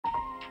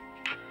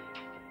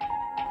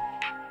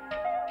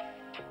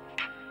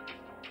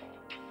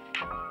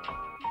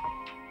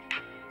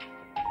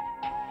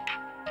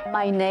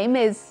My name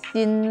is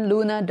Xin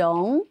Luna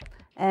Dong,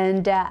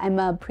 and I'm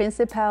a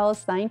principal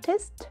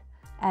scientist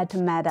at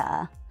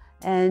Meta.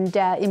 And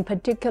in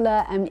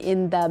particular, I'm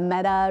in the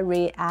Meta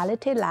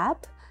Reality Lab.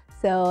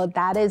 So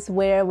that is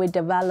where we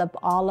develop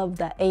all of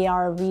the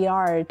AR,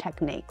 VR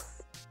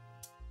techniques.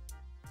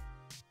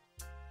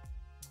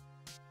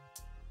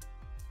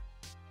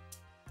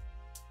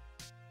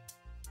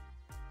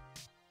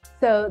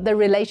 So the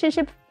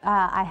relationship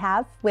I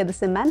have with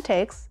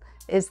SEMANTiCS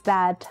is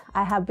that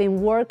I have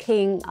been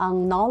working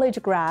on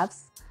knowledge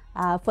graphs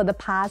for the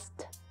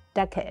past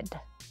decade.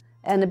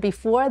 And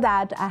before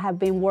that, I have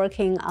been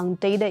working on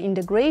data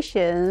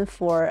integration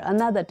for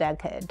another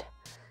decade.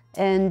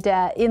 And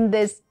in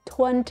this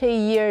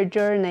 20-year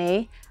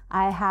journey,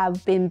 I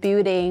have been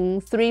building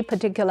 3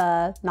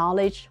 particular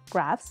knowledge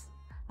graphs,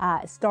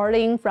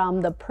 starting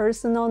from the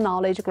personal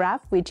knowledge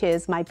graph, which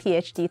is my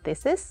PhD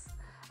thesis.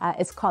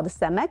 It's called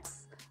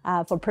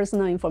SEMANTiCS for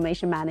personal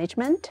information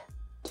management,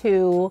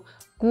 to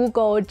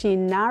Google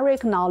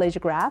generic knowledge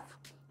graph.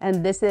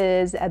 And this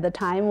is at the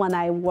time when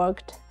I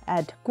worked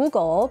at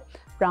Google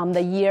from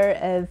the year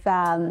of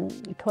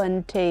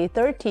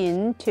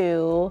 2013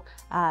 to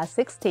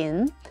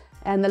 16.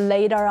 And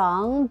later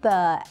on,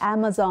 the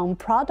Amazon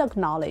product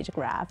knowledge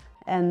graph.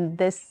 And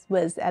this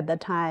was at the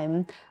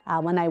time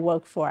when I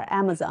worked for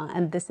Amazon.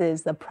 And this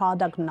is the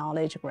product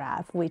knowledge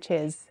graph, which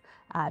is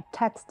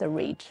text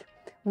rich.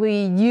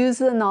 We use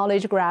the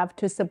knowledge graph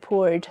to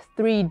support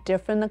 3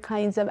 different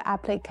kinds of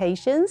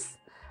applications,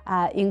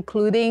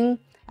 including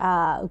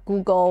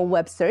Google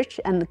Web Search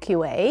and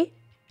QA.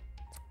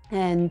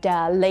 And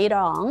later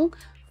on,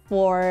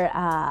 for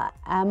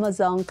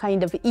Amazon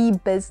kind of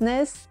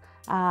e-business,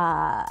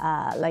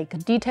 like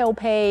detail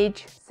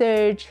page,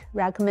 search,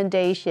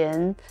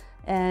 recommendation.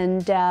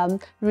 And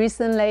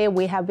recently,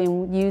 we have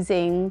been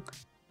using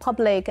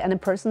public and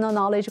personal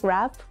knowledge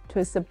graph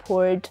to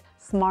support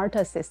smart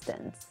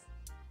assistants.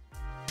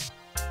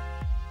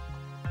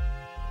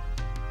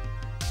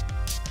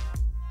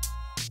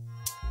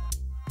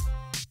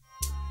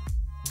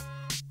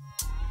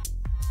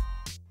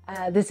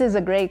 This is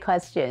a great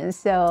question.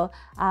 So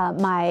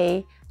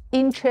my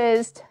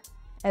interest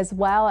as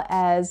well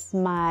as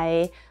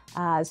my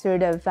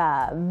sort of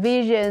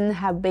vision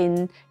have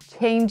been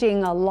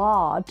changing a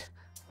lot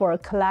for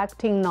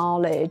collecting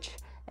knowledge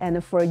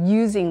and for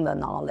using the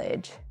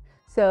knowledge.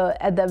 So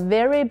at the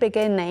very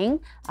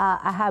beginning,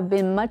 I have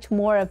been much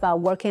more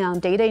about working on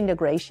data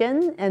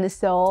integration. And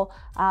so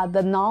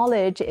the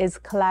knowledge is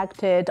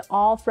collected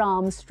all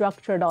from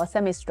structured or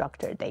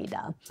semi-structured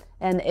data.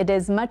 And it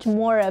is much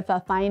more of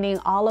finding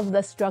all of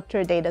the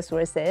structured data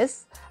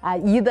sources,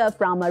 either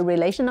from a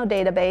relational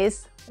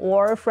database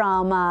or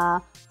from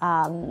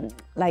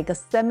like a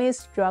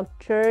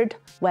semi-structured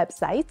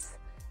websites,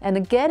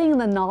 and getting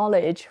the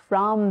knowledge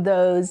from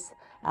those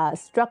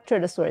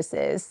structured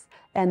sources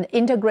and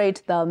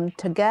integrate them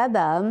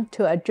together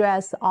to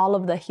address all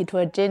of the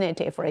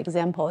heterogeneity. For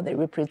example, they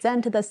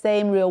represent the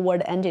same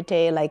real-world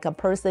entity, like a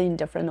person, in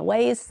different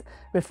ways,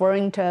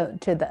 referring to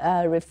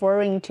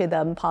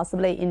them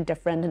possibly in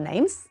different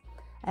names.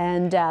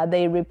 And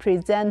they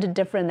represent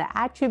different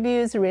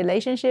attributes,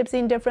 relationships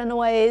in different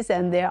ways,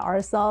 and there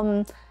are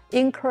some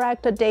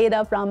incorrect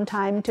data from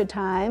time to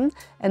time.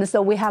 And so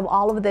we have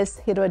all of this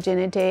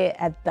heterogeneity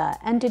at the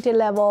entity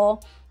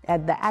level,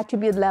 at the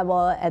attribute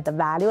level, at the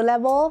value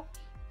level,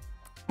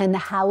 and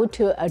how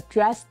to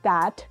address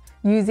that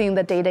using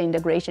the data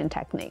integration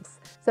techniques.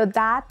 So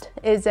that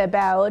is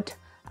about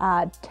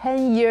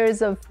 10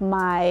 years of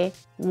my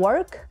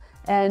work.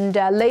 And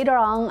later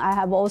on, I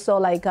have also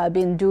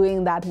been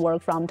doing that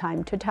work from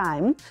time to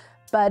time.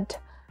 But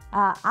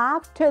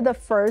after the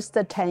first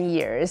 10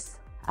 years,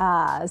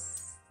 I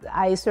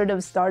sort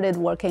of started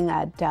working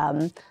at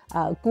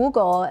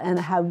Google and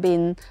have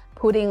been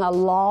putting a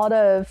lot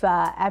of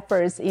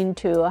efforts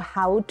into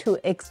how to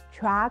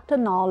extract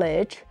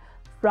knowledge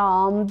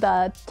from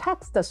the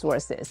text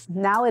sources.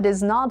 Now it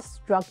is not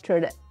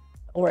structured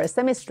or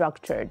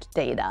semi-structured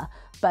data,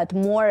 but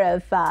more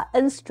of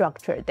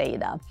unstructured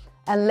data.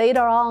 And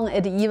later on,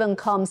 it even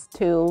comes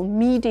to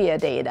media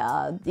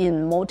data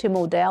in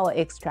multimodal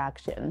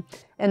extraction.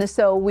 And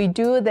so we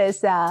do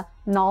this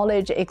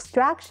knowledge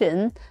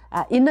extraction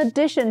in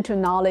addition to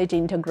knowledge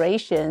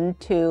integration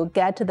to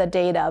get the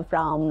data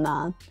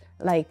from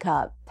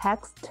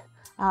text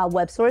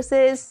web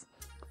sources,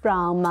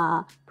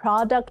 from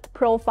product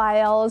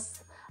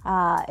profiles,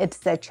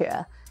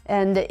 etc.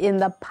 And in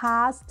the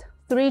past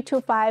 3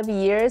 to 5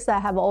 years, I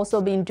have also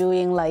been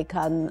doing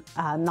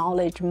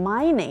knowledge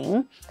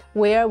mining,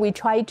 where we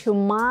try to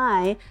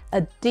mine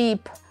a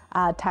deep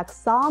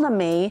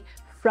taxonomy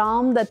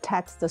from the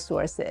text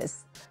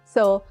sources.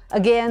 So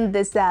again,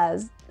 this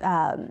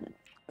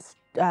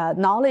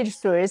knowledge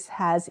source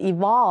has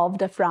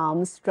evolved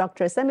from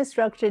structured,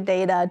 semi-structured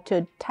data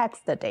to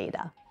text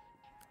data.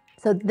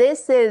 So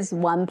this is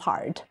one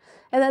part.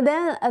 And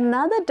then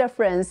another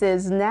difference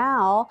is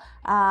now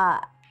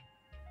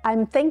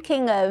I'm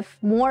thinking of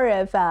more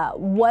of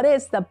what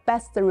is the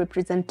best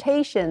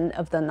representation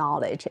of the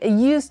knowledge. It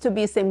used to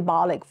be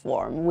symbolic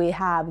form. We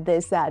have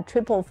this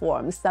triple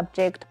form,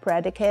 subject,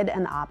 predicate,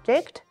 and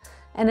object.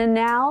 And then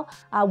now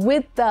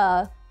with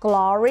the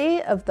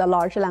glory of the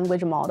large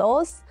language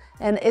models,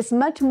 and it's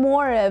much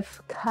more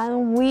of,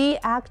 can we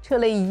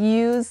actually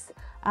use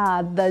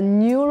the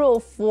neural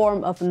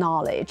form of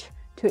knowledge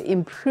to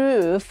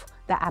improve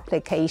the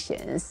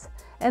applications?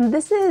 And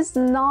this is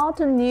not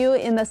new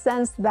in the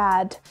sense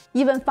that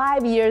even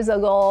 5 years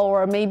ago,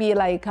 or maybe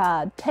like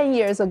 10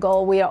 years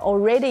ago, we are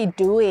already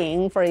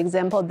doing, for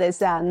example, this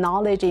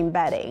knowledge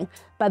embedding.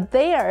 But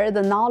there,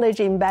 the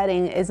knowledge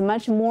embedding is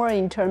much more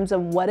in terms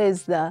of what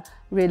is the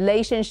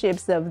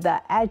relationships of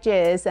the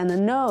edges and the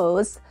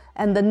nodes.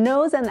 And the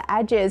nodes and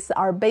edges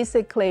are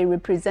basically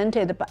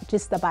represented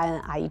just by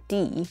an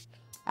ID.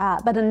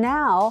 But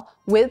now,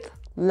 with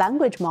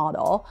language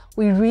model,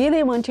 we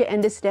really want to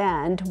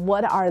understand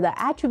what are the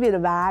attribute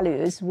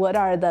values, what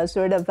are the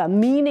sort of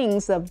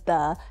meanings of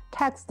the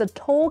text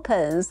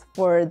tokens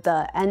for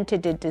the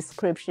entity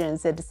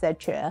descriptions,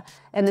 etc.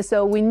 And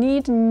so we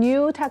need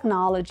new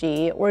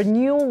technology or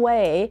new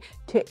way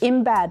to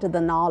embed the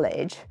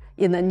knowledge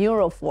in the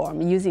neural form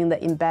using the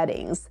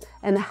embeddings.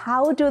 And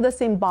how do the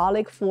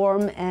symbolic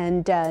form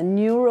and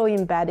neural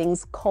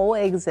embeddings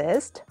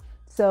coexist?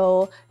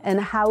 So, and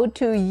how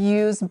to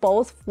use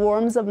both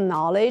forms of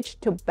knowledge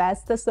to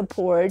best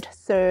support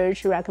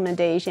search,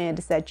 recommendation,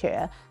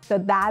 etc. So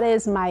that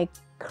is my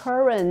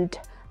current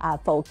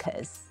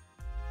focus.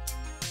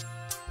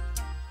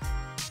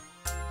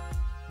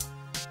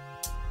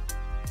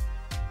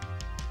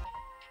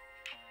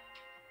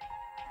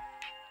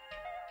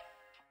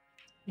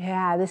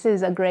 Yeah, this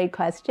is a great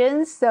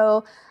question.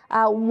 So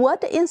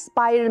what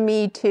inspired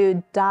me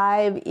to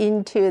dive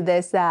into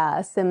this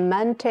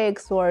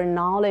semantics or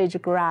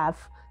knowledge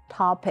graph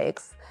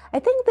topics? I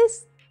think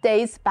this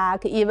dates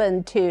back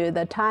even to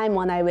the time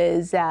when I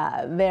was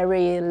a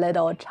very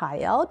little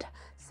child.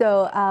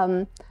 So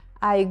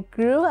I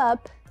grew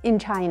up in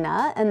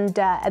China, and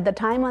at the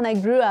time when I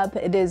grew up,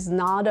 it is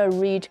not a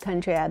rich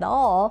country at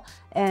all.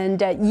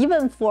 And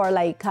even for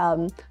like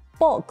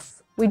books,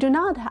 I do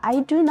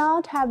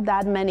not have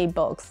that many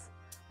books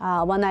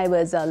when I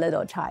was a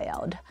little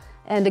child.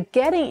 And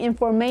getting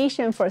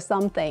information for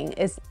something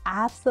is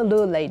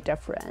absolutely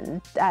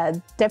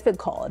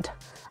difficult.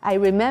 I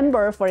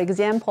remember, for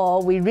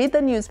example, we read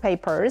the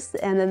newspapers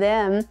and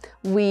then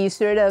we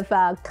sort of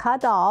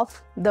cut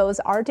off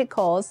those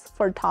articles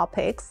for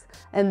topics,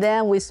 and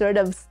then we sort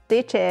of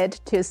stitch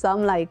it to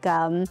some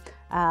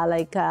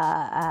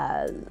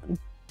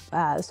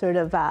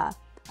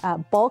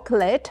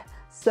booklet.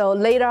 So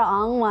later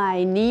on, when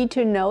I need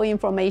to know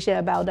information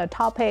about a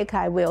topic,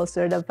 I will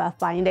sort of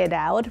find it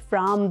out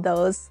from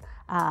those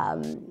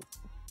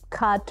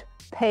cut,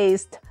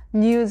 paste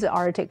news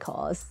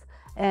articles.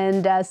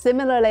 And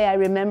similarly, I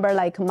remember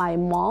like my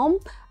mom,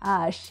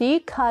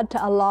 she cut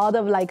a lot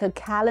of like a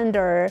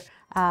calendar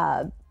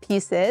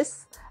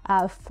pieces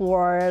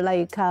for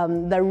like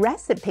the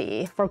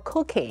recipe for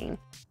cooking.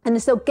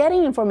 And so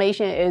getting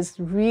information is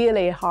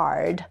really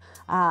hard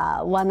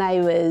when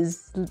I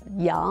was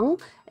young.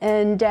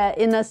 And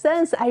in a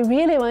sense, I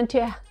really want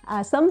to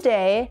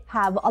someday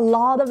have a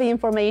lot of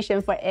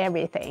information for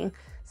everything.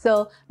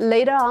 So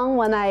later on,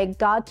 when I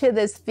got to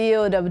this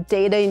field of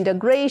data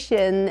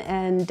integration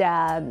and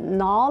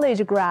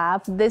knowledge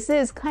graph, this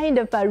is kind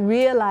of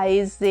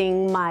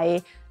realizing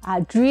my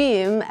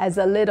dream as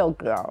a little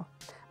girl.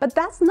 But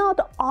that's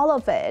not all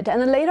of it.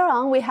 And then later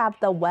on, we have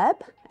the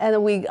web,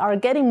 and we are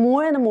getting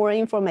more and more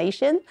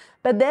information.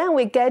 But then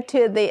we get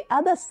to the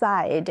other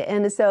side.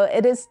 And so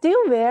it is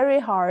still very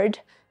hard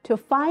to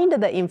find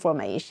the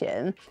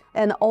information.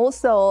 And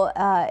also,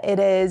 it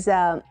is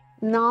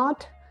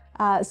not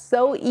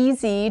so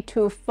easy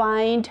to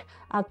find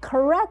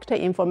correct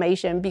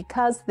information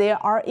because there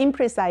are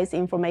imprecise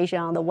information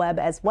on the web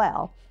as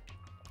well.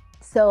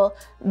 So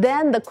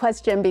then the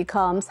question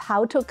becomes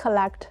how to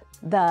collect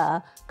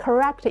the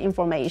correct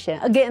information.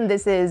 Again,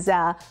 this is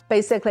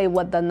basically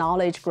what the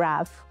knowledge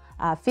graph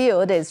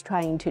field is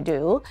trying to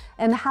do,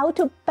 and how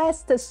to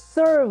best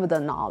serve the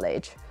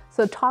knowledge.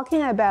 So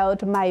talking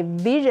about my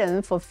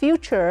vision for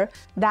future,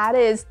 that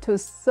is to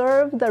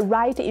serve the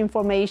right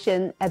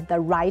information at the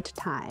right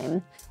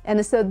time.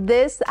 And so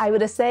this, I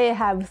would say,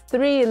 have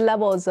 3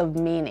 levels of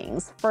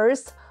meanings.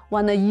 First,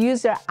 when a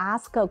user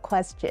asks a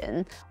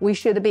question, we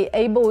should be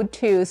able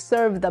to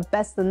serve the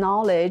best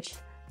knowledge,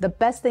 the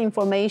best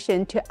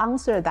information to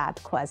answer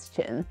that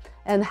question.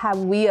 And have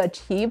we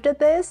achieved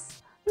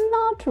this?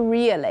 Not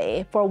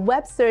really. For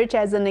web search,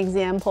 as an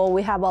example,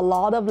 we have a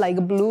lot of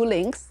like blue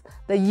links.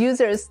 The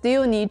users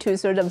still need to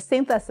sort of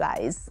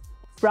synthesize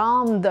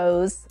from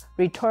those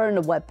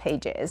returned web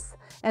pages.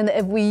 And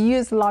if we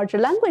use large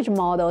language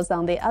models,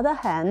 on the other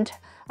hand,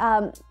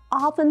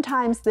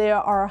 oftentimes there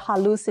are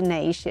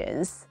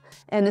hallucinations.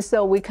 And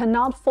so we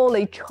cannot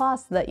fully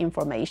trust the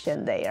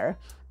information there.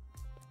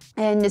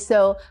 And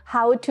so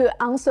how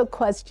to answer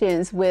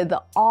questions with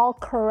all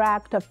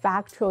correct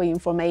factual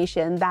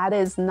information, that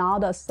is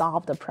not a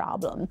solved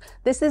problem.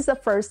 This is the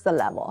first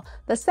level.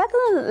 The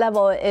second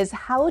level is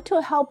how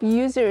to help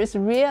users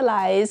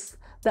realize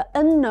the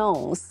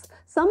unknowns.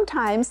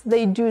 Sometimes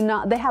they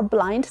have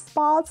blind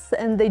spots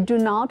and they do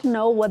not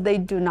know what they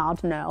do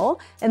not know.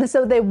 And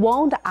so they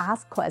won't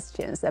ask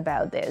questions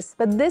about this.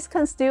 But this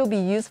can still be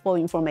useful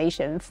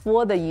information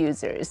for the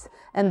users.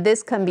 And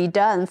this can be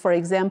done, for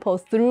example,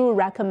 through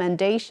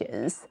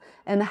recommendations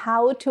and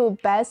how to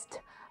best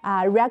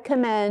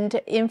recommend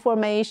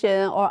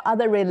information or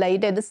other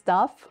related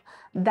stuff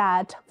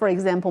that, for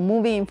example,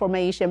 movie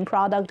information,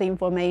 product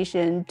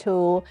information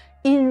to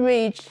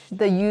enrich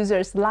the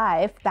user's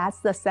life. That's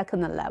the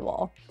second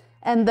level.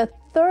 And the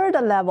third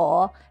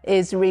level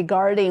is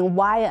regarding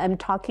why I'm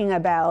talking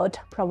about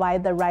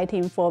provide the right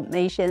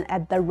information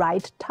at the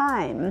right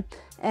time.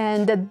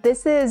 And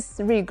this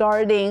is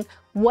regarding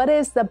what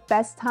is the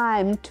best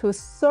time to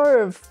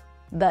serve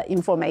the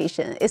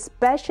information,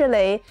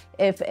 especially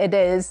if it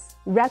is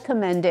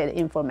recommended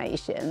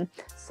information.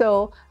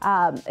 So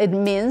it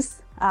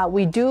means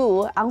we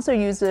do answer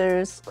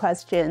users'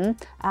 question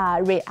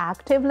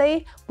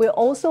reactively. We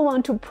also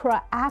want to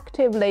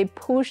proactively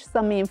push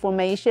some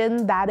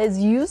information that is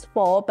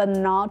useful but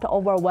not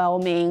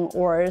overwhelming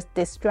or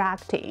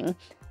distracting.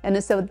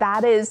 And so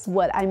that is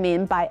what I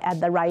mean by at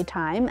the right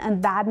time,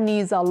 and that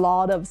needs a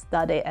lot of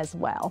study as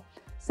well.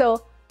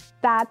 So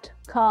that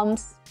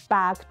comes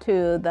back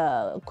to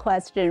the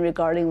question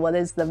regarding what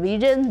is the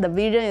vision. The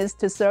vision is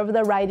to serve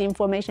the right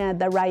information at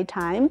the right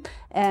time,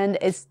 and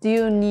it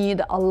still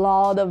needs a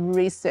lot of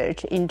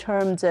research in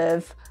terms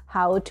of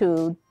how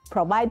to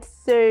provide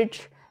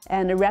search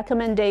and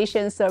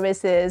recommendation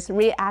services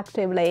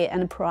reactively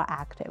and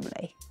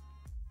proactively.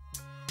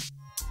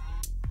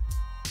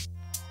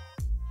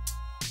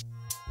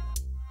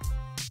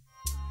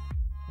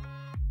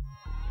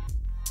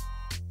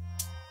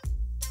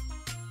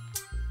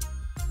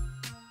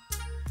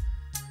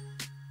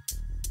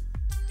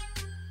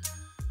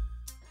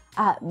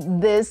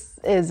 This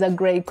is a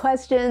great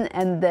question,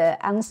 and the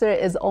answer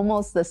is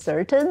almost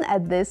certain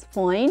at this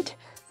point.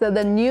 So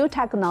the new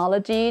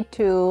technology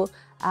to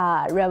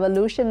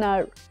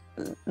revolutionize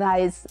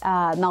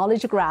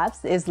knowledge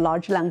graphs is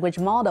large language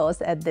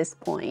models at this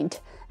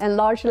point. And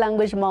large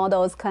language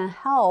models can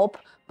help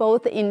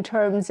both in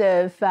terms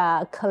of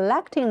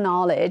collecting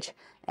knowledge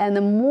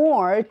and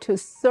more to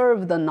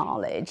serve the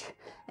knowledge.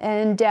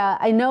 And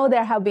I know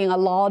there have been a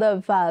lot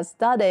of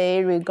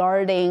study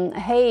regarding,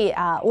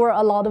 or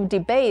a lot of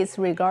debates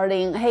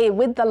regarding,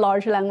 with the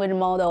large language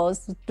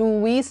models, do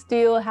we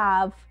still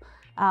have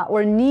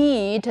or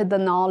need the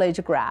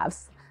knowledge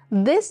graphs?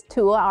 These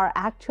two are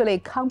actually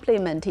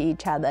complement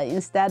each other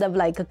instead of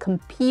like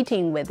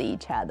competing with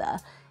each other.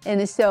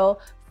 And so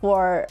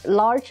for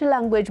large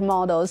language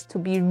models to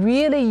be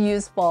really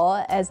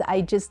useful, as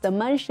I just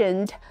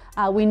mentioned,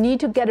 we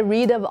need to get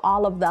rid of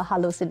all of the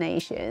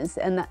hallucinations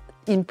and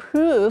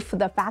improve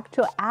the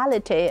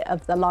factuality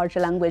of the large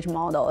language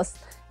models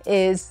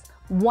is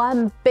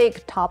one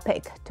big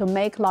topic to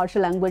make large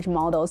language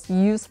models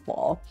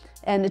useful.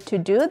 And to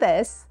do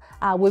this,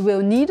 we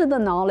will need the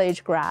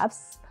knowledge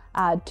graphs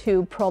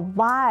to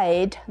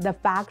provide the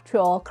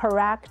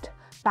correct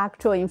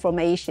factual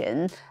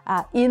information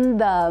in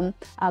the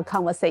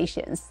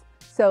conversations.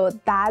 So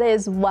that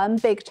is one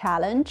big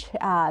challenge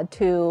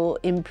to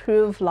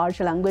improve large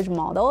language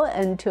model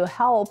and to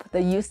help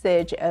the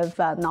usage of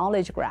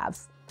knowledge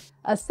graphs.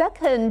 A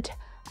second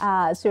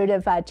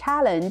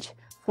challenge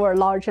for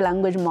large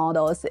language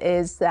models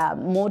is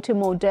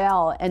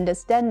multimodal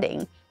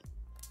understanding.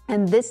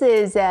 And this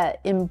is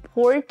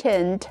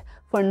important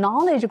for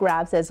knowledge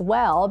graphs as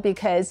well,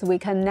 because we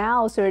can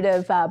now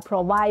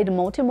provide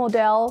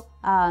multimodal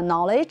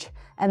knowledge,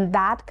 and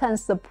that can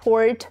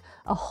support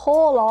a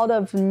whole lot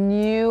of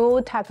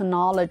new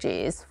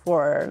technologies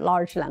for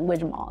large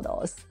language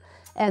models.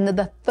 And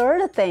the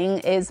third thing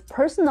is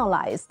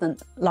personalized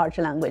large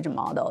language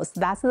models.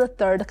 That's the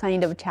third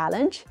kind of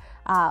challenge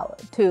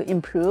to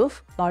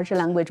improve large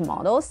language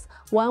models.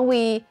 When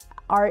we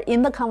are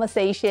in the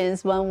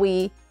conversations, when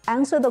we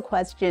answer the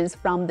questions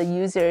from the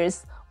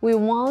users, we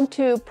want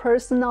to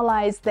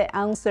personalize the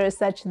answer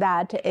such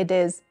that it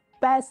is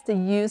best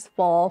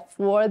useful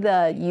for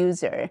the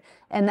user.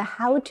 And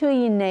how to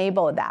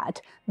enable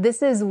that?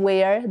 This is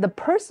where the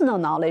personal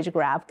knowledge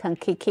graph can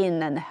kick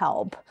in and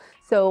help.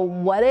 So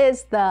what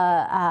is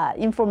the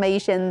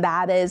information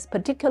that is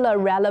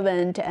particularly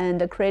relevant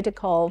and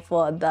critical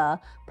for the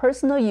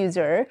personal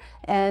user?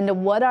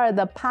 And what are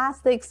the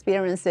past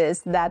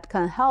experiences that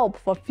can help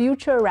for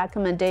future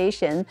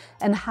recommendation?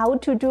 And how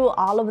to do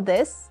all of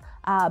this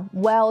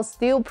while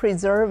still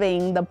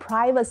preserving the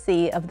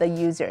privacy of the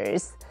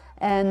users.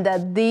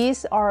 And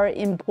these are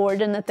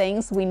important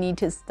things we need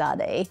to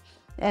study.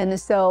 And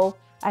so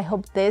I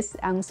hope this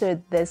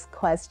answered this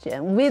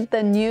question. With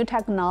the new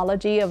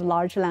technology of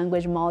large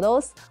language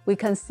models, we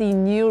can see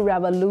new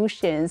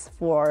revolutions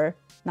for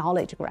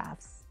knowledge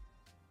graphs.